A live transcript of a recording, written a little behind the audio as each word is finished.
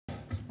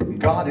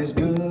God is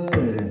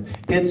good.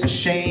 It's a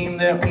shame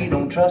that we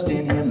don't trust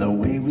in Him the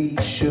way we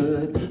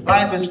should.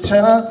 Life is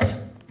tough,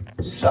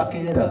 suck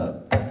it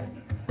up.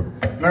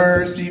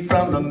 Mercy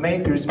from the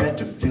Maker's meant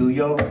to fill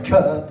your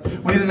cup.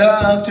 We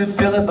love to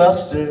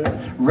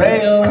filibuster,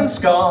 rail and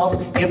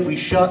scoff. If we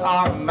shut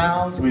our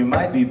mouths, we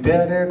might be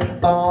better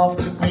off.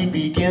 We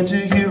begin to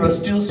hear a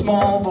still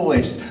small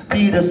voice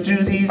lead us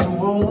through these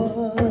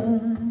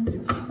woods.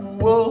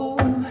 Whoa,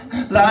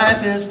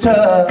 life is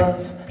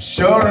tough,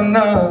 sure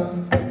enough,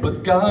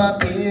 but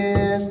God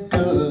is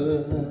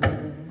good.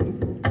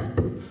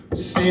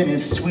 Sin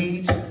is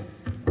sweet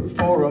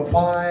for a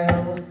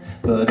while,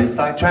 but it's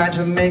like trying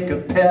to make a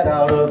pet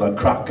out of a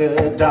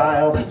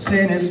crocodile.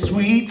 Sin is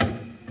sweet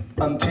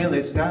until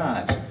it's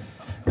not.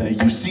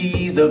 You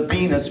see, the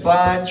Venus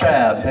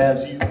flytrap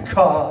has you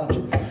caught.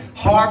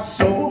 Heart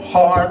so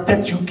hard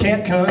that you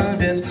can't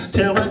convince,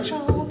 till we're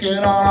choking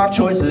on our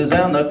choices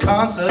and the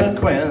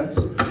consequence.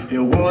 It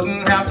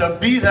wouldn't have to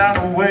be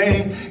that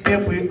way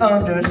if we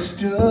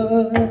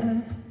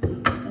understood.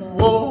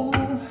 Whoa,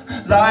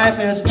 life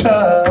is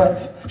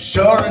tough,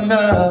 sure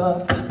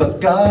enough, but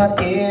God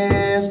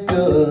is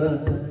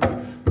good.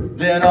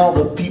 Then all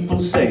the people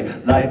say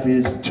life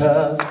is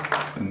tough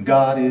and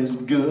God is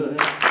good.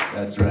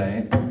 That's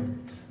right.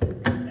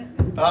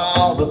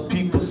 All the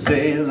people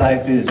say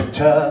life is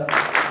tough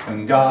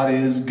and God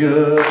is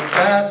good.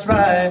 That's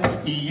right,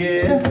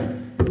 yeah.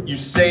 You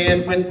say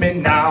it with me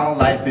now,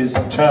 life is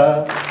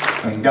tough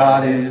and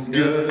God is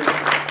good.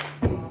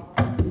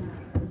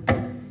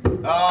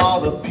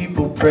 All the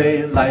people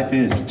pray life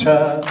is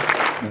tough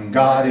and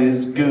God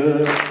is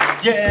good.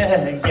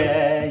 Yeah,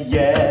 yeah,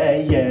 yeah,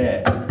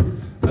 yeah.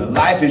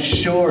 Life is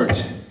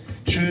short,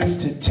 truth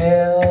to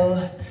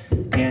tell,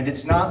 and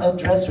it's not a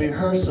dress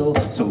rehearsal,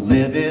 so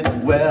live it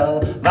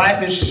well.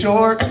 Life is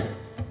short,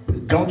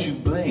 don't you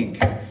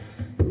blink.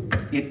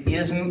 It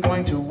isn't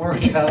going to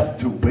work out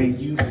the way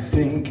you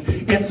think.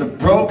 It's a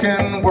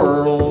broken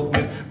world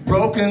with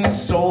broken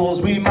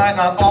souls. We might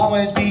not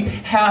always be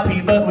happy,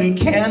 but we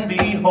can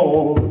be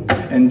whole.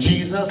 And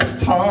Jesus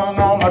hung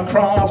on the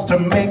cross to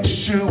make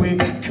sure we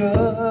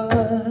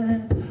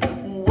could.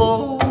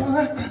 Whoa,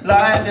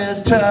 life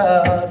is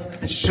tough,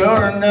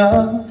 sure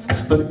enough,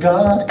 but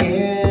God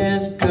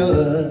is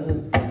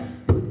good.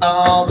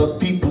 All the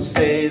people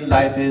say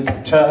life is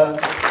tough,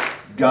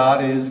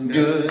 God is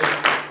good.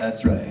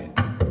 That's right.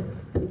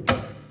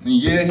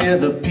 You hear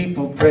the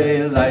people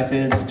pray life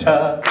is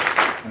tough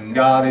and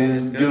God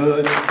is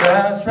good.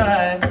 That's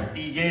right,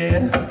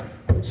 yeah.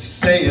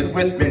 Say it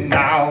with me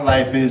now,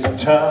 life is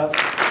tough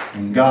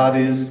and God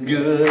is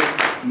good.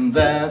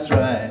 That's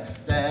right,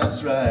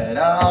 that's right.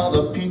 All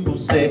the people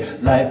say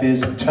life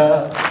is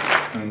tough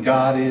and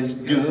God is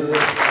good.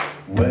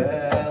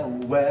 Well,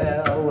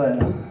 well,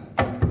 well,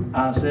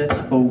 I said,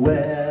 oh,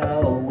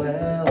 well,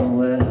 well,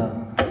 well.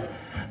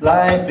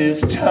 Life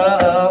is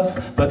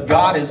tough, but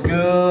God is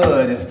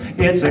good.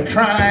 It's a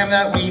crime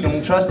that we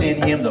don't trust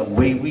in Him the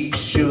way we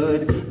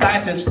should.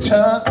 Life is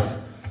tough,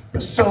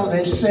 so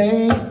they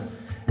say,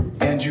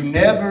 and you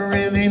never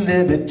really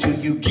live it till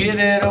you give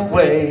it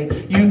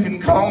away. You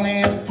can call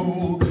me a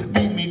fool,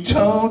 meet me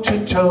toe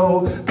to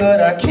toe,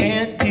 but I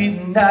can't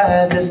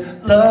deny this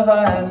love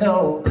I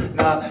know.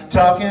 Not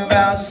talking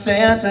about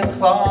Santa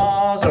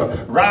Claus or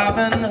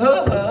Robin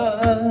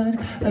Hood.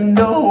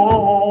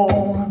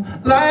 No,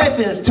 life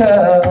is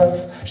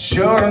tough,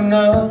 sure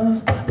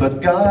enough,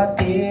 but God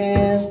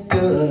is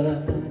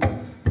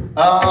good.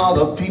 All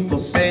the people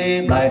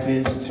say life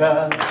is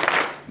tough,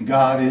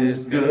 God is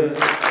good.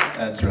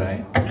 That's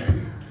right.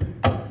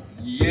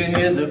 You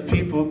hear the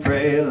people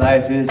pray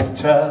life is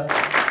tough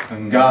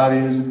and God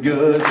is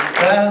good.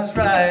 That's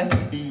right,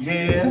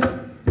 yeah.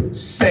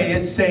 Say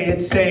it, say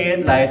it, say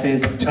it, life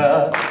is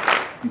tough,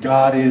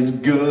 God is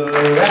good.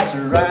 That's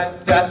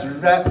right, that's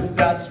right,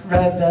 that's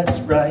right, that's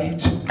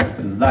right.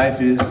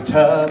 Life is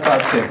tough. I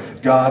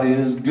said, God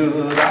is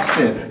good. I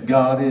said,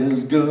 God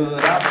is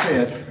good. I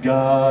said,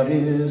 God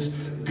is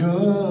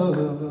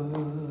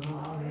good.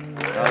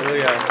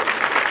 Hallelujah.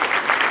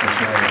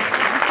 That's right.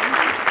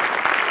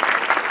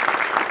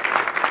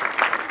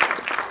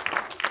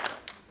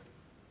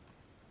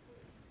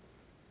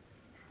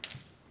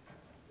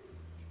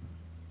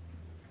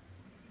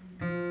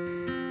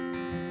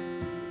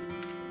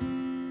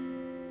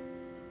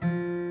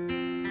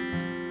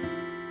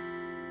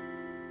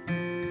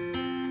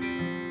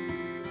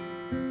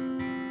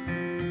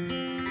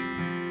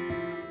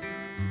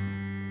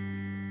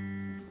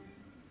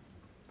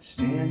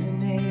 Standing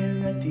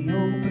there at the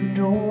open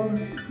door,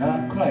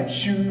 not quite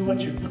sure what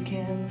you're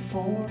looking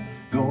for,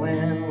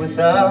 going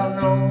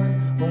without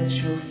knowing what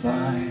you'll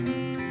find.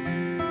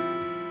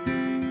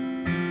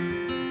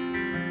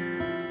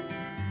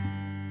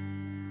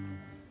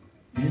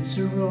 It's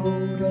a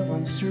road of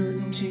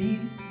uncertainty,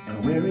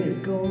 and where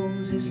it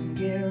goes isn't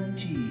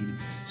guaranteed.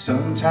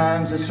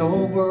 Sometimes this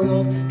old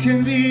world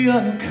can be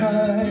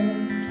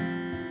unkind,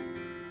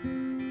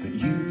 but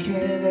you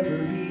can't ever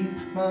leave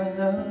my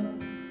love.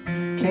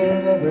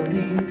 Can't ever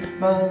leave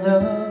my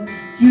love.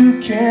 You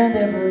can't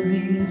ever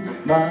leave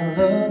my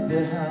love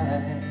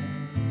behind.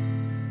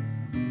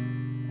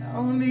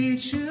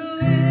 meet you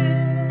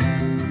in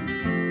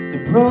the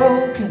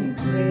broken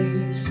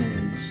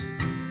places,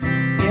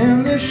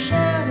 in the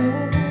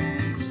shadows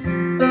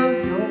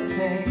of your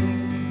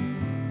pain,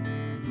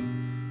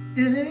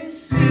 in a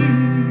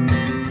sea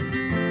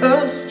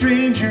of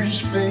strangers'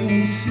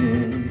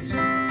 faces.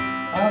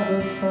 I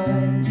will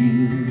find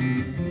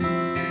you,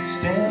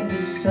 stand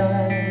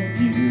beside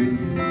you,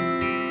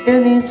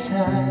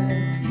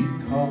 anytime you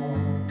call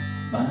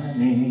my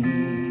name.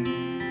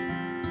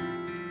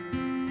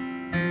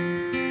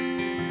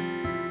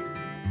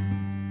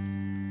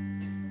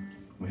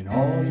 When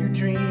all your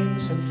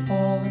dreams have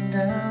fallen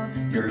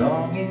down, you're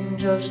longing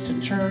just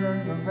to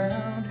turn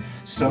around,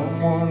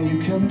 someone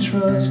you can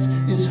trust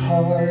is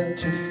hard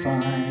to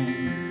find.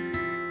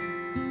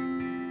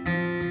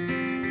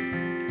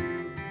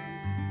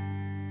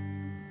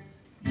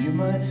 You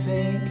might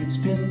think it's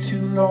been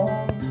too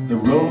long, the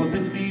road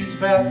that leads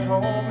back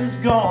home is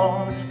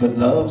gone, but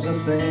love's a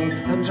thing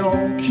that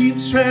don't keep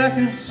track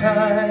of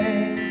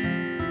time.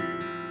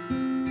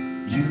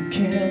 You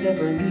can't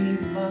ever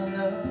leave my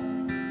love,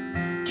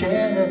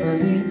 can't ever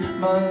leave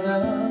my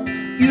love,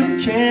 you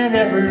can't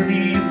ever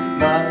leave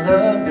my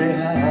love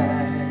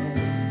behind.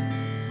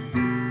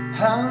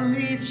 I'll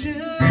meet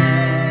you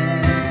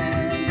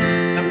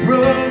in the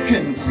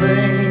broken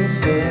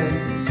places,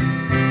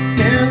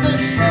 in the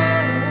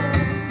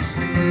shadows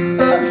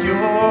of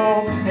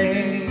your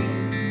pain,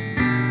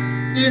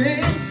 in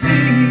a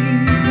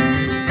sea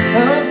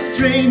of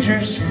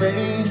strangers'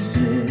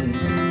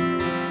 faces.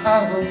 I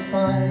will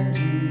find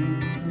you,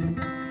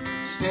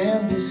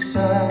 stand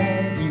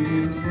beside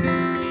you,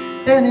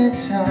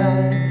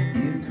 anytime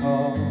you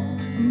call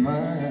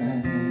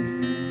my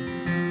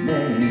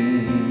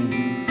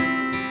name.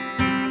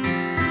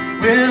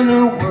 When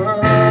the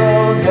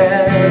world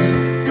has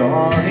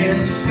gone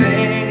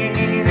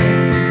insane,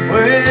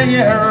 when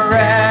you're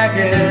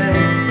ragged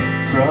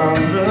from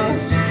the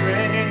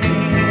strain,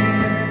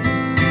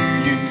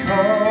 you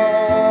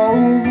call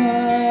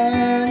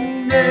my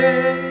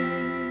name.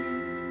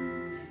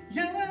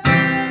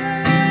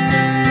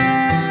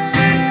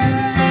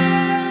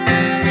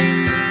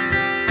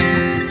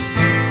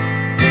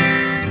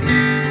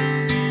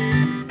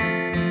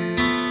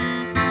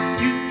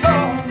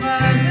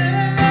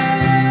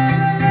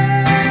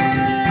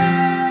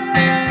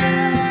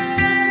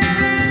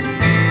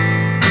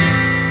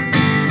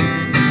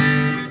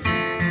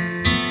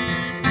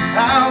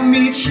 I'll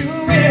meet you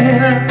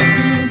in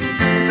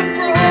the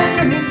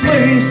broken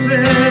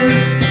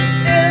places,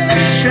 in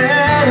the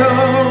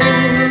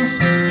shadows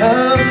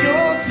of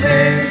your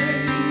pain,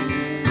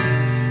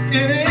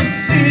 in a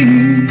sea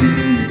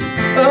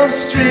of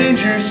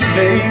strangers'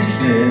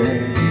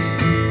 faces.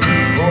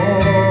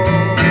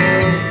 Oh,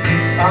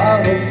 I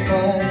will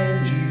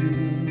find you,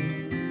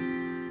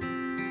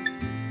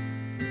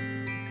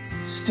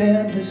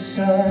 stand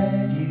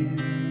beside you.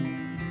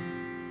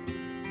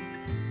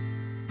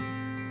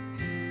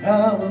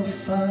 I will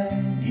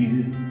find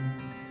you,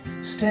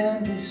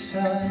 stand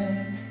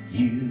beside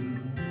you,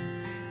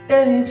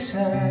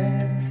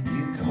 anytime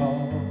you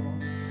call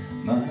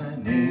my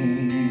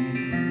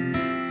name.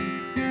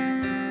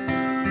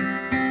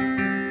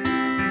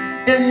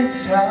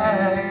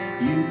 Anytime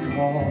you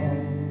call,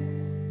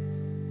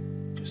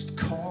 just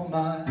call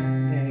my name.